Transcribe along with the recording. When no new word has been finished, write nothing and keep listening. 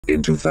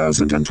In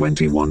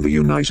 2021, the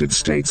United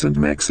States and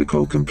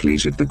Mexico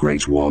completed the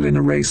Great Wall in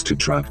a race to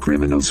trap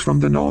criminals from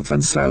the north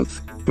and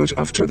south. But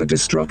after the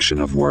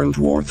destruction of World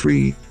War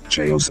III,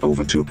 chaos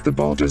overtook the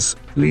borders,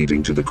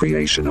 leading to the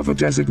creation of a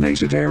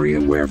designated area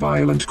where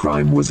violent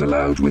crime was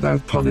allowed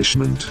without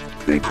punishment.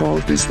 They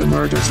called this the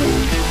murder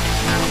zone.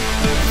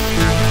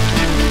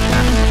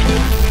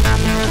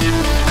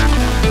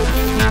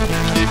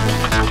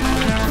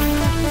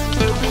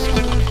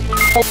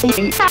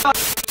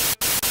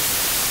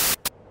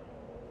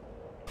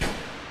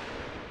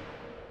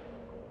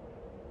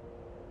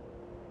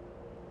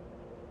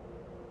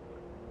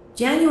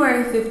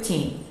 January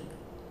 15th,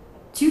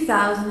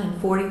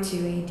 2042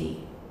 AD.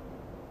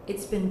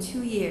 It's been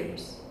 2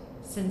 years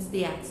since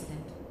the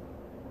accident.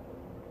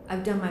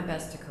 I've done my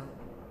best to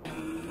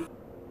cope.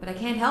 But I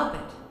can't help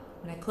it.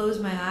 When I close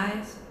my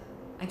eyes,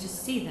 I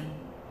just see them,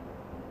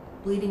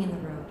 bleeding in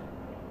the road.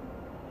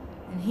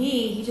 And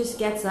he just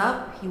gets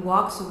up, he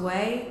walks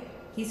away,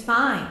 he's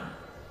fine.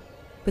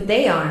 But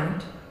they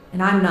aren't,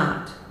 and I'm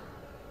not.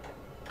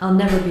 I'll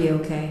never be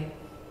okay.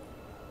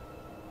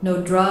 No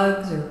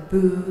drugs or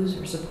booze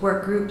or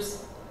support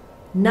groups.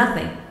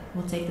 Nothing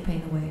will take the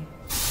pain away.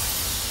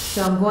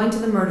 So I'm going to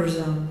the murder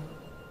zone.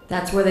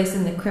 That's where they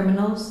send the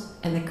criminals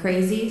and the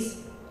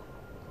crazies.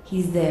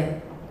 He's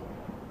there.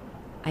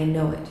 I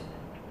know it.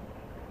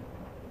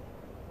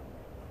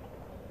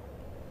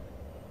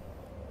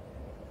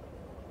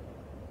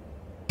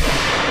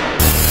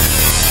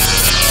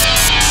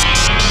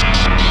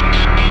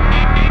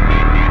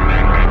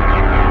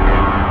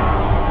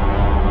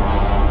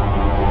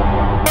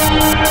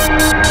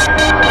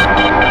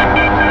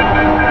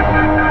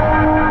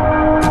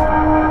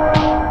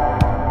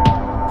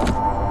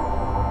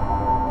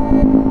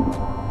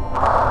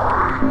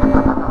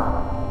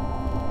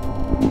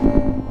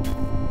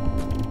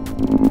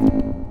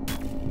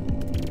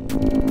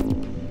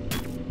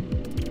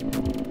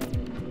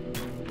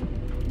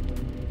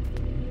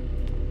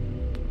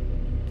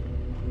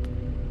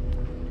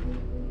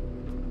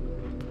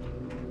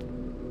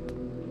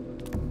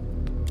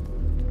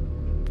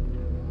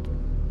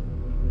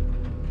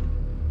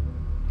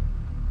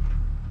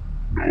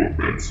 No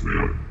offense,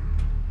 man,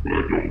 but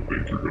I don't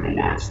think you're gonna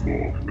last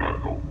long in that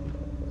helmet.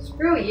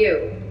 Screw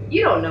you.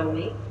 You don't know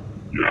me.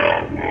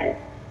 Yeah, well,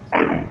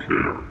 I don't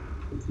care,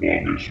 as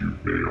long as you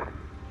pay up.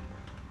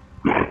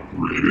 Got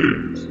 3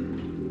 days,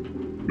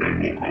 then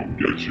we'll come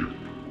get you.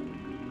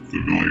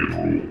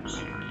 Civilian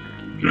rules.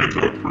 Can't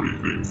have pretty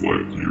things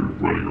like you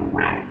running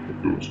around with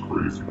those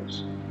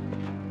crazies.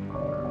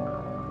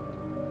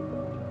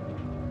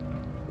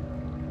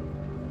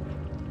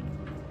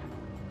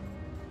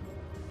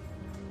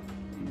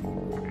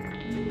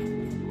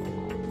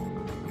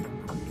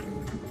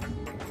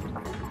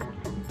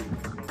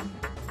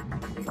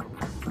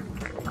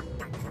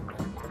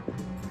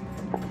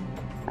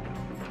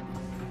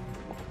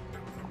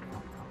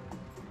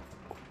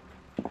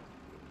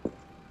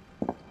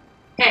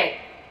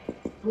 Hey,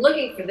 I'm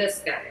looking for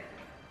this guy.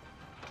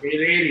 Hey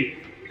lady,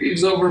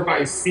 he's over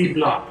by C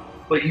block,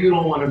 but you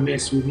don't want to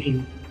mess with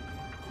him.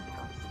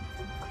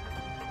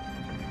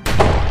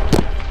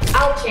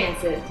 I'll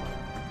chance it.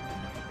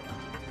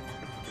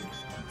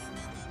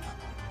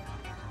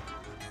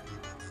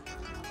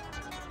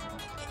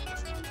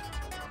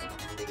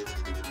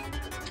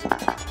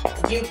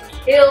 You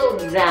killed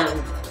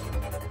them.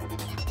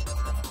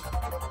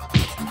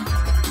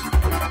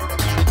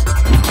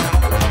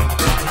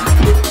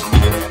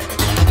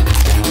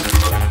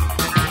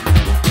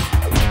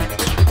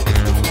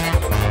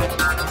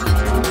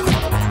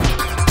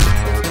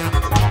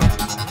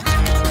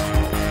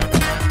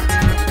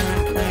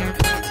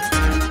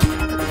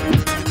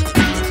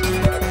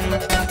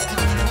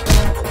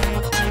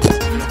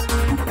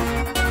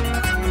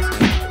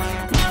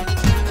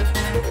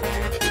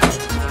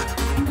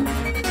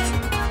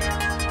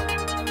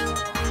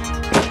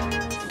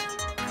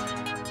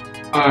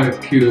 I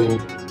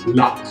killed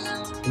lots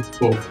of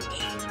folks.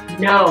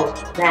 No,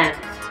 them.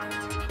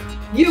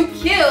 You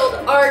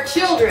killed our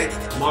children.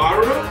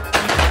 Mara?